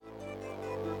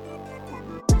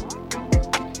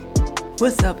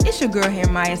What's up? It's your girl here,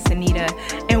 Maya Sanita,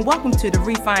 and welcome to the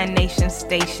Refined Nation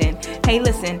Station. Hey,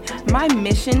 listen, my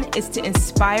mission is to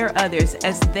inspire others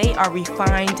as they are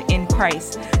refined in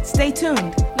Christ. Stay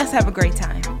tuned. Let's have a great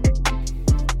time.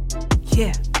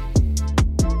 Yeah.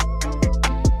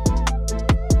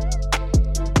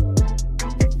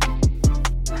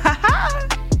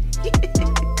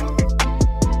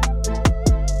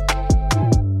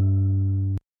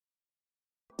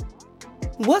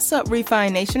 What's up,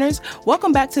 Refined Nationers?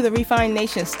 Welcome back to the Refined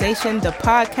Nation Station, the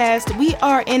podcast. We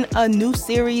are in a new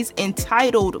series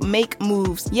entitled Make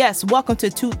Moves. Yes, welcome to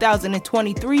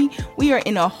 2023. We are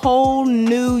in a whole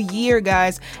new year,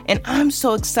 guys, and I'm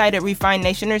so excited, Refined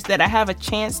Nationers, that I have a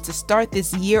chance to start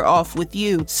this year off with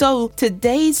you. So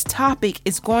today's topic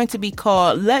is going to be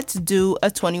called Let's Do a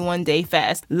 21-Day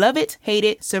Fast. Love it, hate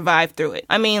it, survive through it.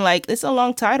 I mean, it's a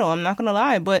long title, I'm not gonna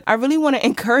lie, but I really want to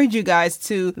encourage you guys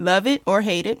to love it or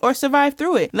hate it or survive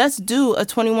through it. Let's do a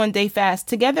 21-day fast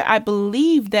together. I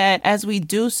believe that as we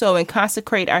do so and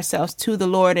consecrate ourselves to the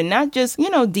Lord and not just,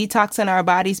 detoxing our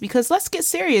bodies, because let's get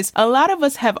serious. A lot of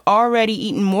us have already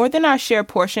eaten more than our share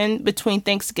portion between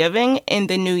Thanksgiving and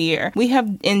the New Year. We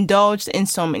have indulged in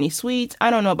so many sweets. I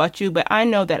don't know about you, but I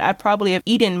know that I probably have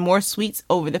eaten more sweets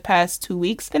over the past 2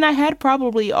 weeks than I had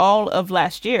probably all of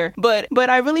last year. But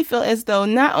I really feel as though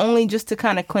not only just to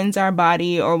kind of cleanse our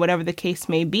body or whatever the case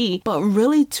may be, but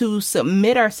really to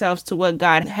submit ourselves to what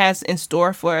God has in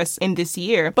store for us in this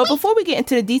year. But before we get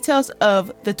into the details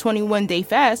of the 21-day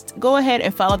fast, go ahead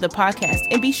and follow the podcast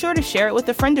and be sure to share it with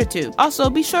a friend or two. Also,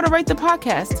 be sure to rate the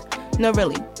podcast. No,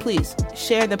 really, please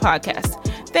share the podcast.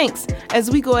 Thanks.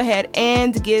 As we go ahead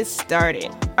and get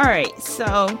started. All right,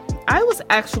 so I was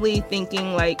actually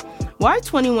thinking why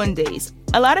 21 days?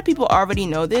 A lot of people already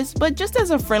know this, but just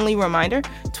as a friendly reminder,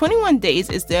 21 days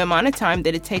is the amount of time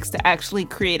that it takes to actually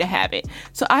create a habit.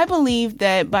 So I believe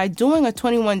that by doing a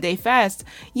 21-day fast,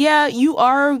 you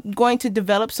are going to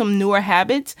develop some newer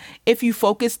habits if you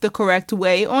focus the correct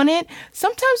way on it.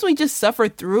 Sometimes we just suffer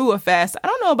through a fast. I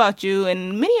don't know about you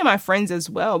and many of my friends as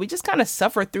well. We just kind of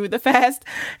suffer through the fast.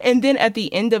 And then at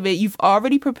the end of it, you've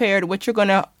already prepared what you're going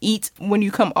to eat when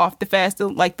you come off the fast,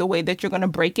 like the way that you're going to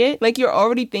break it. You're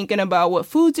already thinking about what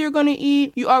foods you're going to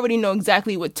eat. You already know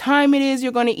exactly what time it is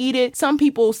you're going to eat it. Some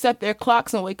people set their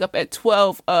clocks and wake up at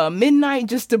 12 midnight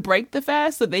just to break the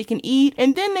fast so they can eat,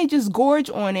 and then they just gorge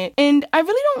on it. And I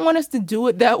really don't want us to do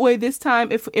it that way this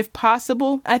time if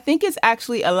possible. I think it's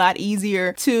actually a lot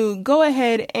easier to go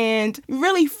ahead and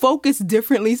really focus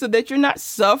differently so that you're not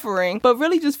suffering, but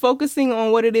really just focusing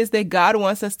on what it is that God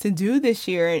wants us to do this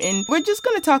year. And we're just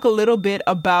going to talk a little bit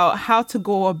about how to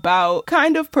go about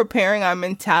kind of preparing our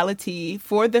mentality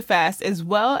for the fast as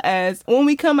well as when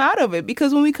we come out of it.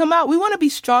 Because when we come out, we want to be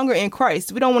stronger in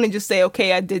Christ. We don't want to just say,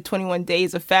 okay, I did 21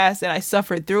 days of fast and I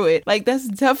suffered through it. That's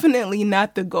definitely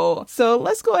not the goal. So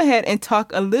let's go ahead and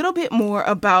talk a little bit more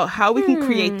about how we can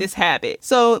create this habit.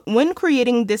 So when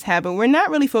creating this habit, we're not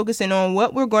really focusing on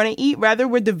what we're going to eat. Rather,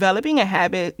 we're developing a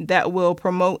habit that will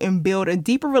promote and build a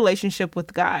deeper relationship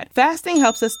with God. Fasting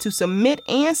helps us to submit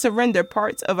and surrender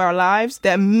parts of our lives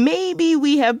that maybe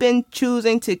we have been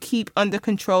choosing to keep under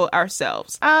control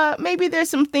ourselves. Maybe there's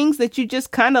some things that you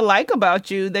just kind of like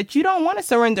about you that you don't want to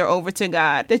surrender over to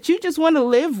God, that you just want to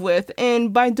live with.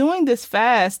 And by doing this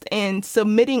fast and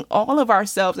submitting all of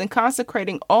ourselves and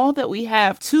consecrating all that we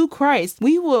have to Christ,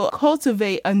 we will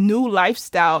cultivate a new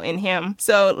lifestyle in Him.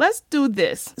 So let's do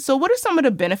this. So what are some of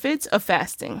the benefits of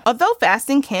fasting? Although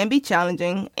fasting can be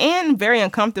challenging and very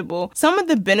uncomfortable, some of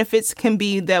the benefits can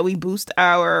be that we boost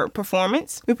our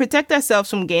performance, we protect ourselves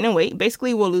from gaining weight,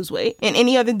 basically we'll lose weight, and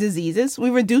any other diseases. We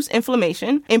reduce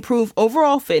inflammation, improve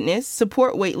overall fitness,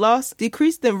 support weight loss,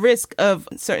 decrease the risk of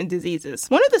certain diseases.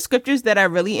 One of the scriptures that I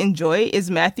really enjoy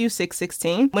is Matthew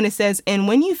 6:16, when it says, "And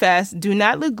when you fast, do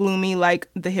not look gloomy like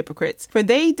the hypocrites, for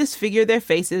they disfigure their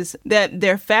faces, that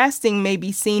their fasting may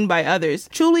be seen by others.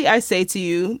 Truly I say to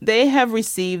you, they have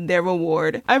received their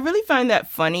reward." I really find that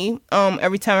funny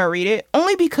every time I read it,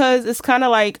 only because it's kind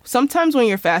of sometimes when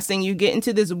you're fasting, you get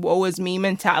into this woe is me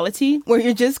mentality where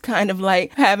you're just kind of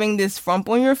having this frump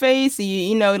on your face.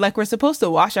 We're supposed to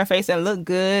wash our face and look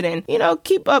good and,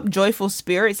 keep up joyful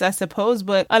spirits, I suppose.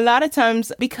 But a lot of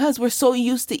times, because we're so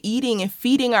used to eating and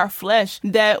feeding our flesh,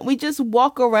 that we just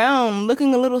walk around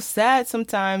looking a little sad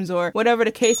sometimes or whatever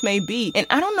the case may be. And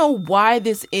I don't know why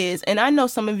this is. And I know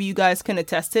some of you guys can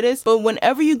attest to this, but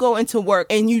whenever you go into work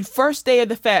and you first day of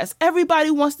the fast,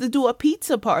 everybody wants to do a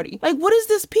pizza party. What is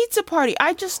this pizza party?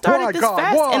 I just started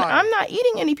fast and I'm not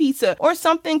eating any pizza, or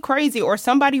something crazy, or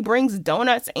somebody brings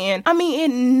donuts, and I mean,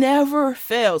 it never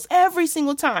fails every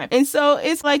single time. And so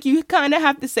it's like you kind of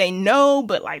have to say no,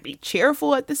 but like be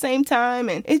cheerful at the same time.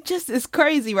 And it just is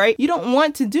crazy, right? You don't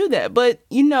want to do that, but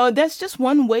that's just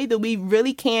one way that we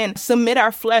really can submit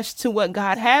our flesh to what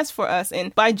God has for us.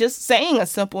 And by just saying a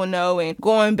simple no and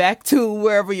going back to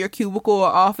wherever your cubicle or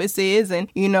office is, and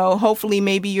hopefully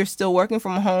maybe you're still working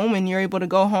from home and you're able to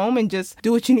go home and just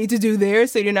do what you need to do there,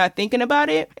 so you're not thinking about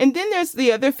it. And then there's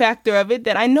the other factor of it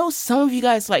that I know some of you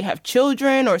guys like have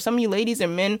children, or some of you ladies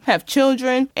and men have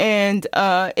children, and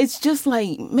it's just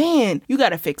like, man, you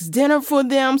gotta fix dinner for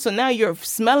them, so now you're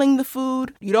smelling the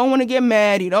food. You don't want to get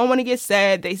mad, you don't want to get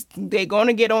sad, they're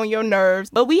gonna get on your nerves,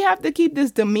 but we have to keep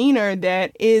this demeanor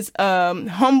that is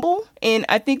humble. And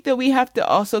I think that we have to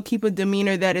also keep a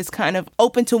demeanor that is kind of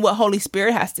open to what Holy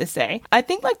Spirit has to say. I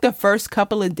think like the first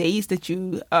couple of days that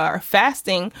you are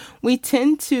fasting, I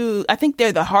think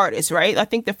they're the hardest, right? I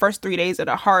think the first 3 days are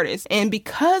the hardest. And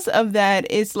because of that,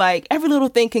 it's like every little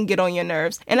thing can get on your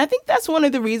nerves. And I think that's one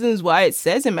of the reasons why it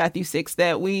says in Matthew 6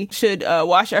 that we should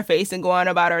wash our face and go on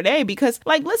about our day. Because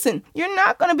listen, you're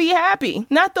not going to be happy.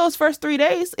 Not those first 3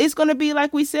 days. It's going to be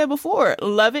like we said before,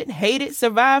 love it, hate it,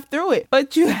 survive through it.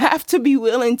 But you have to be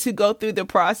willing to go through the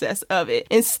process of it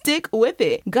and stick with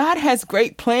it. God has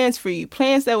great plans for you,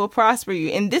 plans that will prosper you.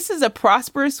 And this is a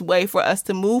prosperous way for us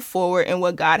to move forward in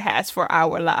what God has for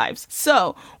our lives.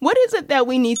 So what is it that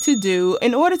we need to do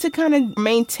in order to kind of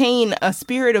maintain a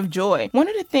spirit of joy? One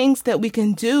of the things that we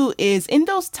can do is in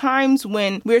those times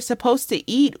when we're supposed to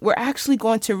eat, we're actually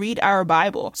going to read our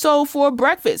Bible. So for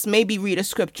breakfast, maybe read a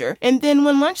scripture. And then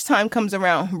when lunchtime comes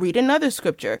around, read another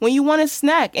scripture. When you want a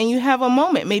snack and you have a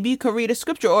moment, maybe you can read a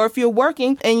scripture. Or if you're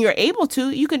working and you're able to,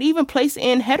 you can even place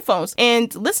in headphones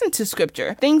and listen to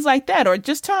scripture, things like that. Or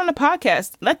just turn on a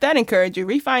podcast. Let that encourage you.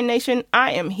 Refine Nation,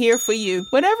 I am here for you.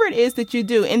 Whatever it is that you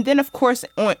do. And then of course,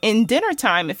 in dinner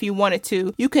time, if you wanted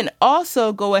to, you can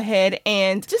also go ahead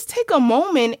and just take a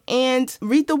moment and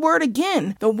read the word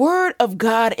again. The word of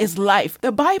God is life.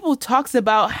 The Bible talks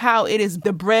about how it is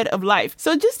the bread of life.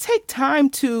 So just take time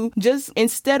to just,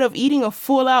 instead of eating a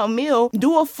full out meal,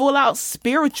 do a full out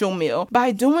spiritual meal.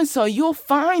 By doing so, you'll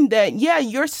find that,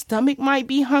 your stomach might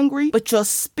be hungry, but your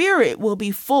spirit will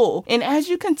be full. And as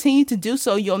you continue to do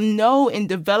so, you'll know and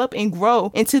develop and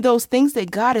grow into those things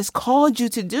that God has called you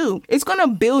to do. It's going to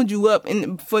build you up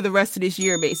for the rest of this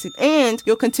year, basically. And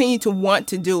you'll continue to want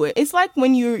to do it. It's like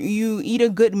when you eat a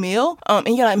good meal,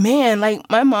 and you're like, man, like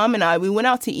my mom and I, we went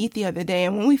out to eat the other day,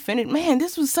 and when we finished, man,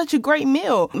 this was such a great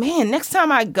meal. Man, next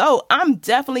time I go, I'm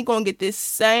definitely going to get this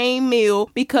same meal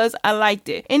because I liked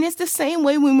it. And it's the same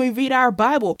way when we read our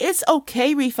Bible. It's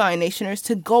okay, Refine Nationers,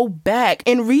 to go back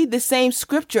and read the same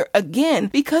scripture again,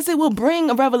 because it will bring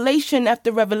a revelation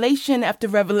after revelation after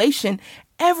revelation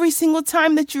every single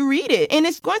time that you read it. And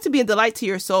it's going to be a delight to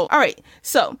your soul. All right.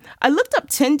 So I looked up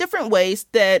 10 different ways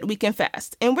that we can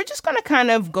fast, and we're just going to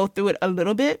kind of go through it a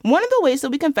little bit. One of the ways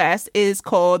that we can fast is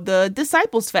called the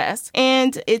disciples fast,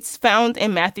 and it's found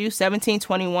in Matthew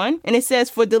 17:21. And it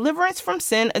says, for deliverance from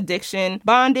sin, addiction,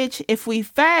 bondage, if we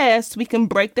fast, we can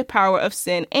break the power of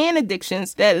sin and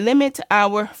addictions that limit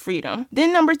our freedom.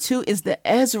 Then number 2 is the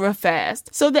Ezra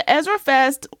fast. So the Ezra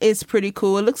fast is pretty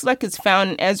cool. It looks like it's found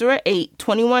in Ezra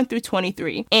 8:21 through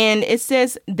 23. And it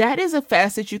says that is a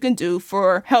fast that you can do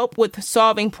for help with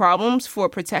solving problems, for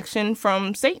protection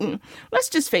from Satan. Let's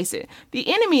just face it.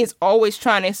 The enemy is always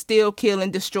trying to steal, kill,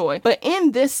 and destroy. But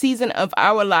in this season of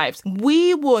our lives,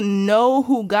 we will know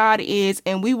who God is,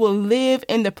 and we will live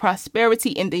in the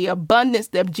prosperity and the abundance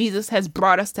that Jesus has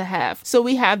brought us to have. So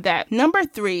we have that. Number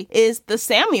 3 is the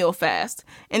Samuel fast.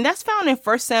 And that's found in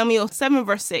 1 Samuel 7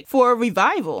 verse 6 for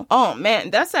revival. Oh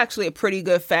man, that's actually a pretty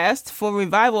good fast for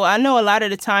revival. I know a lot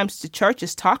of the times the church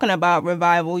is talking about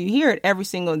revival. You hear it every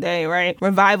single day, right?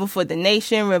 Revival for the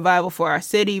nation, revival for our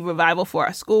city, revival for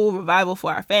our school, revival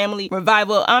for our family,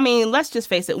 revival. I mean, let's just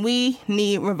face it. We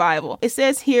need revival. It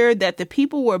says here that the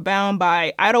people were bound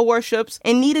by idol worships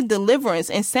and needed deliverance.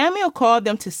 And Samuel called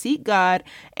them to seek God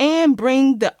and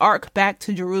bring the ark back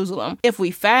to Jerusalem. If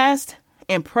we fast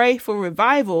and pray for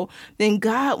revival, then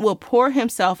God will pour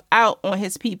himself out on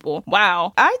his people.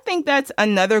 Wow. I think that's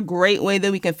another great way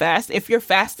that we can fast. If you're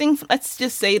fasting, let's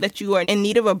just say that you are in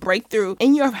need of a breakthrough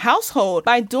in your household.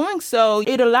 By doing so,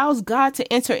 it allows God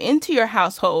to enter into your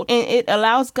household, and it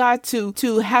allows God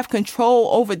to have control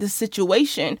over the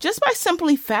situation just by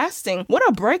simply fasting. What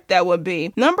a break that would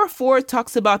be. Number 4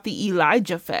 talks about the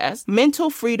Elijah fast, mental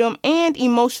freedom and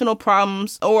emotional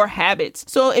problems or habits.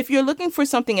 So if you're looking for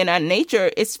something in that nature,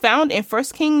 scripture is found in 1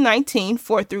 Kings 19,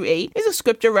 4-8. It's a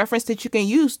scripture reference that you can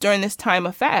use during this time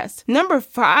of fast. Number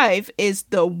 5 is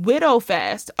the widow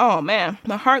fast. Oh man,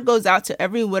 my heart goes out to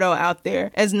every widow out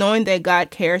there as knowing that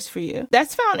God cares for you.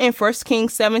 That's found in 1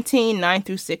 Kings 17,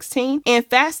 9-16. And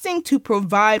fasting to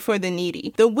provide for the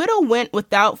needy. The widow went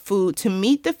without food to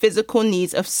meet the physical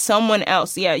needs of someone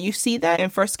else. Yeah, you see that in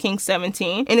 1 Kings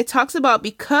 17. And it talks about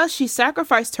because she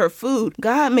sacrificed her food,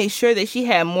 God made sure that she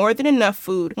had more than enough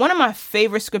food. One of my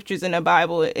favorite scriptures in the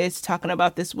Bible is talking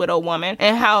about this widow woman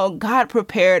and how God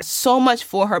prepared so much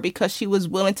for her because she was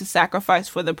willing to sacrifice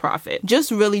for the prophet.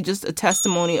 Just a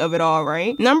testimony of it all,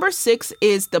 right? Number 6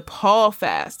 is the Paul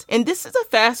fast. And this is a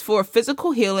fast for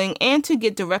physical healing and to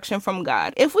get direction from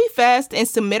God. If we fast and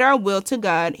submit our will to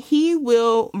God, He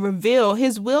will reveal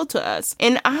His will to us.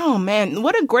 And oh man,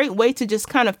 what a great way to just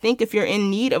kind of think if you're in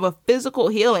need of a physical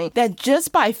healing, that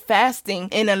just by fasting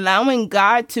and allowing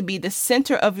God to be the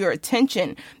center of your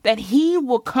attention, that He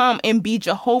will come and be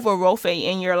Jehovah Rophe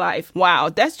in your life. Wow,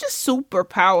 that's just super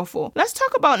powerful. Let's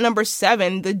talk about number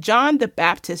 7, the John the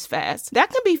Baptist fast. That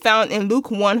can be found in Luke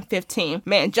 1:15.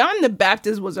 Man, John the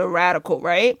Baptist was a radical,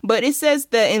 right? But it says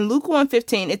that in Luke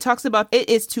 1:15, it talks about it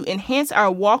is to enhance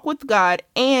our walk with God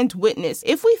and witness.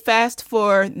 If we fast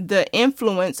for the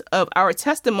influence of our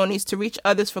testimonies to reach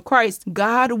others for Christ,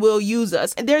 God will use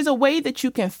us. And there's a way that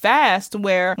you can fast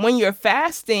where when you're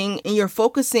fasting and you're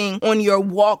focusing on your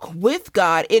walk with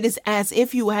God, it is as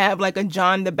if you have like a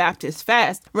John the Baptist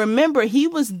fast. Remember, he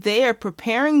was there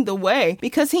preparing the way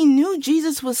because he knew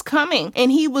Jesus was coming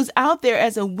and he was out there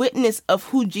as a witness of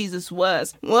who Jesus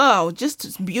was. Wow,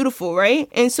 just beautiful, right?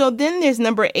 And so then there's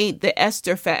number 8, the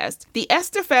Esther fast. The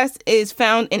Esther fast is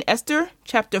found in Esther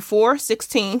chapter 4,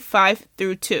 16,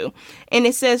 5-2. And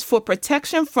it says, for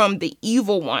protection from the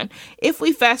evil one. If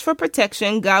we fast for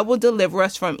protection, God will deliver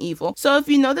us from evil. So if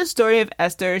you know the story of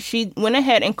Esther, she went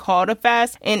ahead and called a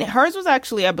fast, and hers was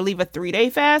actually, I believe, a 3-day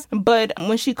fast. But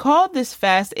when she called this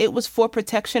fast, it was for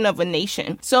protection of a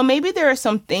nation. So maybe there are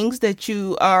some things that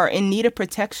you are in need of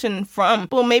protection from.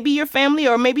 Well, maybe your family,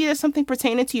 or maybe there's something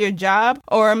pertaining to your job,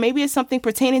 or maybe it's something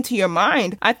pertaining to your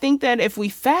mind. I think that if we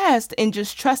fast and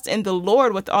just trust in the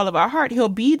Lord with all of our heart, He'll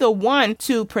be the one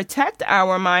to protect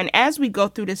our mind as we go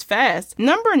through this fast.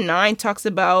 Number 9 talks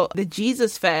about the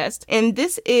Jesus fast, and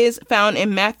this is found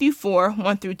in Matthew 4,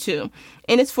 1-2.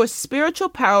 And it's for spiritual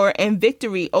power and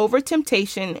victory over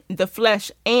temptation, the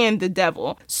flesh, and the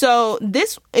devil. So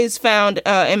this is found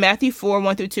in Matthew 4,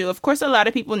 1-2. Of course, a lot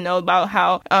of people know about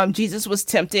how Jesus was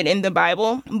tempted in the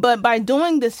Bible. But by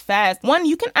doing this fast, one,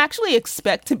 you can actually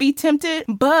expect to be tempted,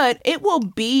 but it will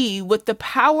be with the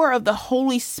power of the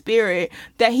Holy Spirit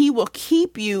that He will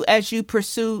keep you as you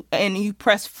pursue and you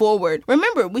press forward.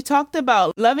 Remember, we talked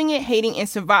about loving it, hating, and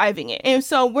surviving it. And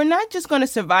so we're not just going to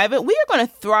survive it. We are going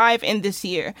to thrive in this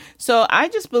year. So I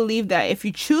just believe that if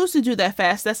you choose to do that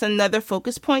fast, that's another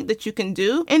focus point that you can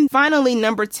do. And finally,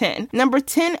 number 10. Number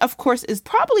 10, of course, is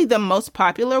probably the most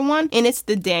popular one, and it's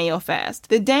the Daniel fast.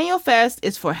 The Daniel fast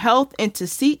is for health and to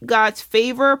seek God's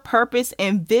favor, purpose,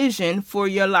 and vision for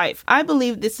your life. I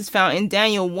believe this is found in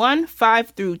Daniel 1,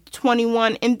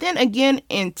 5-21, and then again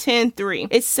in 10:3.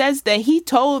 It says that he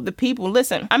told the people,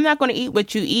 listen, I'm not going to eat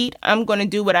what you eat. I'm going to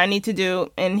do what I need to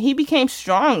do. And he became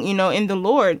strong, in the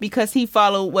Lord because he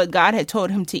followed what God had told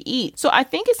him to eat. So I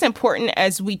think it's important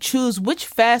as we choose which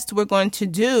fast we're going to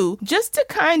do, just to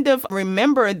kind of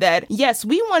remember that, yes,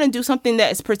 we want to do something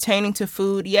that is pertaining to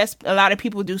food. Yes, a lot of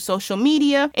people do social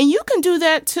media, and you can do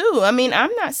that too. I mean,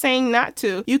 I'm not saying not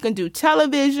to. You can do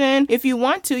television. If you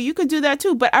want to, you could do that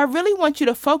too. But I really want you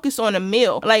to focus on a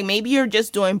meal. Like maybe you're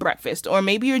just doing breakfast, or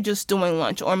maybe you're just doing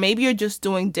lunch, or maybe you're just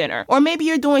doing dinner, or maybe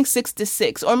you're doing 6 to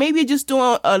 6, or maybe you're just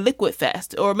doing a liquid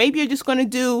fast, or maybe you're just going to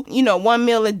do, one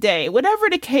meal a day. Whatever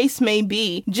the case may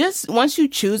be, just once you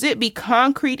choose it, be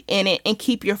concrete in it and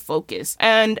keep your focus.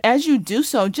 And as you do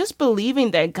so, just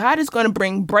believing that God is going to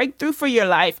bring breakthrough for your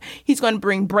life. He's going to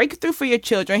bring breakthrough for your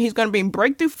children. He's going to bring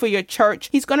breakthrough for your church.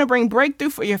 He's going to bring breakthrough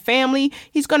for your family.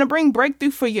 He's going to bring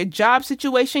breakthrough for your job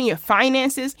situation, your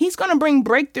finances. He's going to bring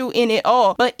breakthrough in it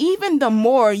all. But even the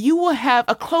more, you will have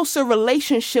a closer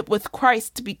relationship with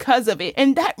Christ because of it.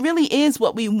 And that really is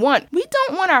what we want. We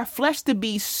don't want our flesh to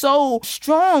be so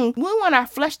strong. We want our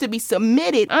flesh to be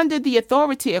submitted under the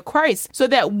authority of Christ, so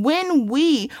that when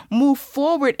we move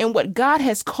forward in what God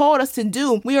has called us to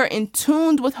do, we are in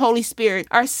tune with Holy Spirit.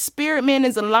 Our spirit man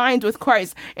is aligned with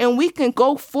Christ, and we can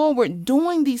go forward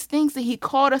doing these things that He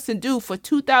called us to do for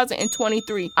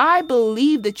 2023. I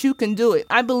believe that that you can do it.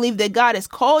 I believe that God has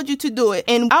called you to do it.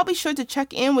 And I'll be sure to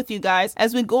check in with you guys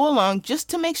as we go along just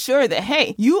to make sure that,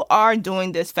 hey, you are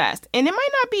doing this fast. And it might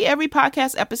not be every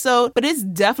podcast episode, but it's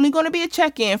definitely going to be a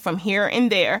check-in from here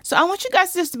and there. So I want you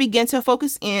guys just to begin to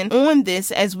focus in on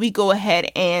this as we go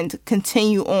ahead and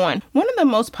continue on. One of the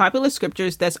most popular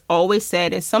scriptures that's always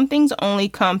said is some things only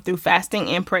come through fasting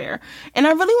and prayer. And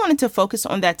I really wanted to focus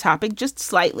on that topic just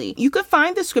slightly. You could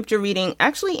find the scripture reading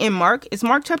actually in Mark. It's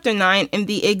Mark chapter 9, and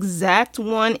the exact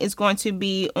one is going to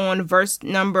be on verse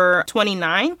number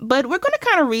 29. But we're going to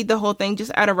kind of read the whole thing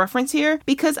just out of reference here,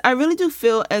 because I really do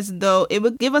feel as though it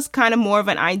would give us kind of more of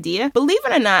an idea. Believe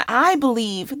it or not, I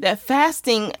believe that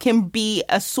fasting can be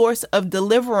a source of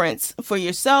deliverance for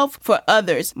yourself, for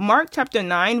others. Mark chapter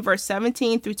 9, verse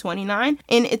 17 through 29,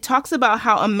 and it talks about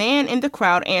how a man in the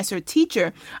crowd answered,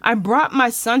 "Teacher, I brought my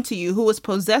son to you who was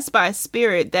possessed by a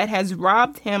spirit that has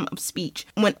robbed him of speech.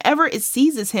 Whenever it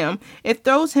seizes him, it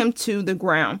throws him to the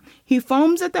ground. He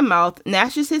foams at the mouth,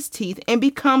 gnashes his teeth, and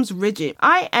becomes rigid.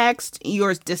 I asked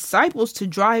your disciples to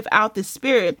drive out the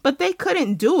spirit, but they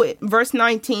couldn't do it." Verse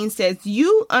 19 says,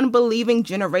 "You unbelieving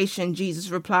generation," Jesus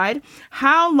replied,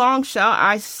 "how long shall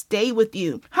I stay with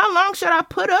you? How long shall I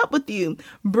put up with you?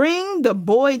 Bring the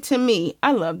boy to me."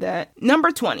 I love that.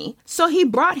 Number 20. So he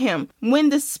brought him. When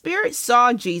the spirit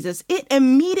saw Jesus, it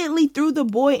immediately threw the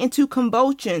boy into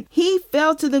convulsion. He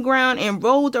fell to the ground and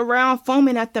rolled around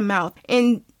foaming at the mouth.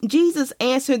 And Jesus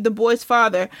answered the boy's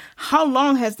father, "How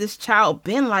long has this child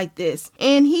been like this?"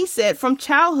 And he said, "From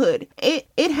childhood.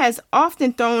 It has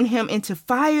often thrown him into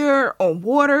fire or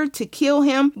water to kill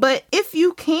him. But if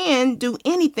you can do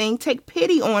anything, take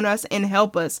pity on us and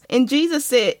help us." And Jesus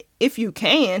said, "If you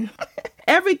can."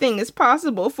 Everything is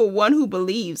possible for one who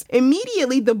believes.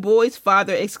 Immediately the boy's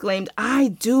father exclaimed, "I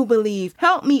do believe.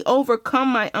 Help me overcome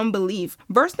my unbelief."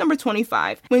 Verse number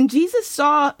 25. When Jesus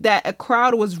saw that a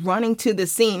crowd was running to the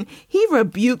scene, he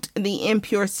rebuked the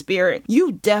impure spirit.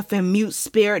 "You deaf and mute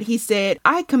spirit," he said,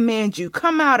 "I command you,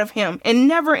 come out of him and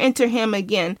never enter him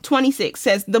again." 26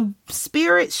 says, the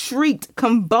spirit shrieked,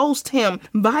 convulsed him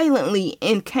violently,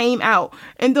 and came out.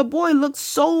 And the boy looked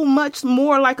so much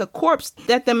more like a corpse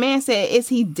that the man said, "Is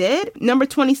he dead?" Number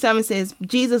 27 says,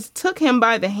 Jesus took him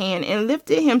by the hand and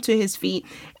lifted him to his feet,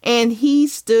 and he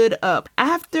stood up.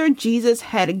 After Jesus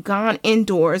had gone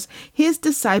indoors, his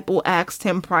disciple asked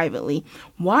him privately,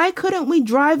 "Why couldn't we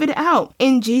drive it out?"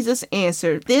 And Jesus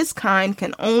answered, "This kind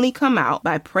can only come out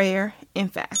by prayer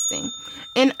and fasting."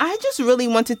 And I just really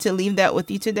wanted to leave that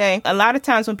with you today. A lot of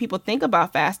times when people think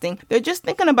about fasting, they're just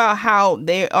thinking about how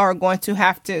they are going to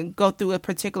have to go through a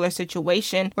particular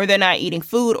situation where they're not eating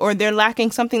food or they're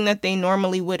lacking something that they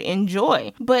normally would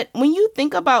enjoy. But when you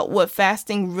think about what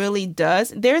fasting really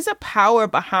does, there's a power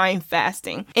behind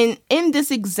fasting. And in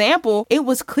this example, it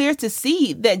was clear to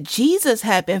see that Jesus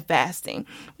had been fasting,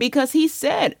 because he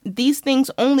said these things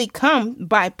only come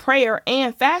by prayer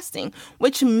and fasting,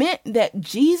 which meant that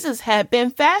Jesus had been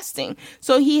fasting.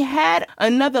 So he had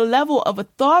another level of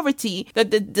authority that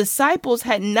the disciples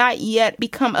had not yet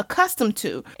become accustomed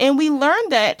to. And we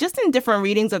learned that just in different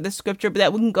readings of the scripture, but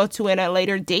that we can go to at a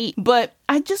later date. But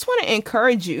I just want to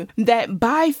encourage you that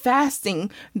by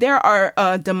fasting, there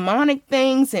are demonic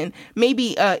things and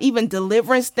maybe even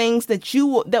deliverance things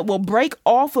that will break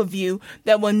off of you,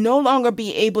 that will no longer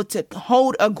be able to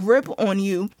hold a grip on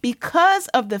you because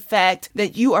of the fact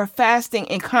that you are fasting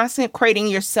and consecrating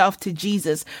yourself to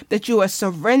Jesus, that you are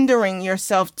surrendering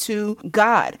yourself to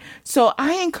God. So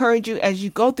I encourage you as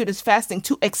you go through this fasting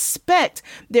to expect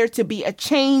there to be a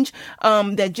change,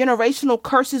 that generational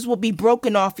curses will be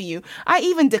broken off of you. I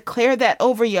even declare that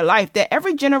over your life, that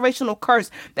every generational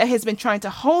curse that has been trying to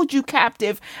hold you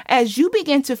captive, as you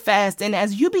begin to fast and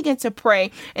as you begin to pray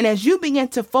and as you begin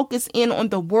to focus in on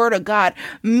the word of God,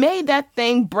 may that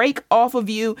thing break off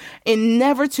of you and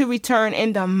never to return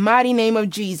in the mighty name of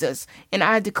Jesus. And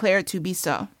I declare it to be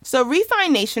so. So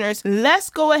Refine Nationers, let's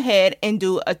go ahead and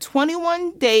do a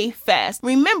 21-day fast.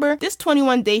 Remember, this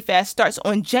 21-day fast starts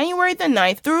on January the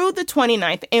 9th through the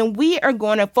 29th, and we are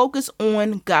going to focus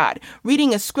on God,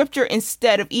 reading a scripture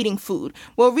instead of eating food.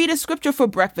 We'll read a scripture for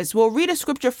breakfast. We'll read a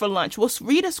scripture for lunch. We'll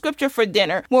read a scripture for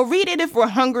dinner. We'll read it if we're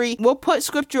hungry. We'll put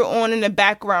scripture on in the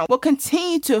background. We'll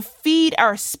continue to feed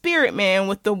our spirit man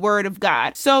with the word of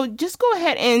God. So just go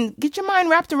ahead and get your mind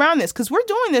wrapped around this, because we're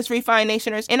doing this, Refine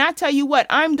Nationers. And I tell you what,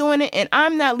 I'm doing it and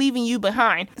I'm not leaving you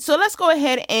behind. So let's go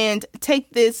ahead and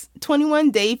take this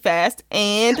 21-day fast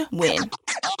and win.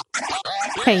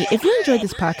 Hey, if you enjoyed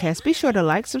this podcast, be sure to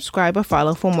like, subscribe, or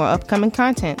follow for more upcoming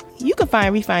content. You can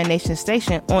find Refine Nation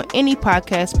Station on any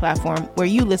podcast platform where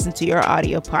you listen to your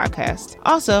audio podcast.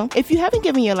 Also, if you haven't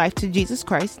given your life to Jesus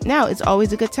Christ, now is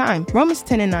always a good time. Romans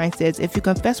 10:9 says, if you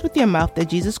confess with your mouth that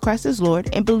Jesus Christ is Lord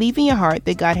and believe in your heart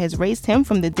that God has raised him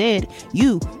from the dead,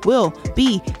 you will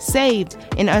be saved.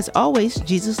 And as always,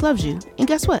 Jesus loves you. And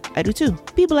guess what? I do too.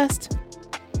 Be blessed.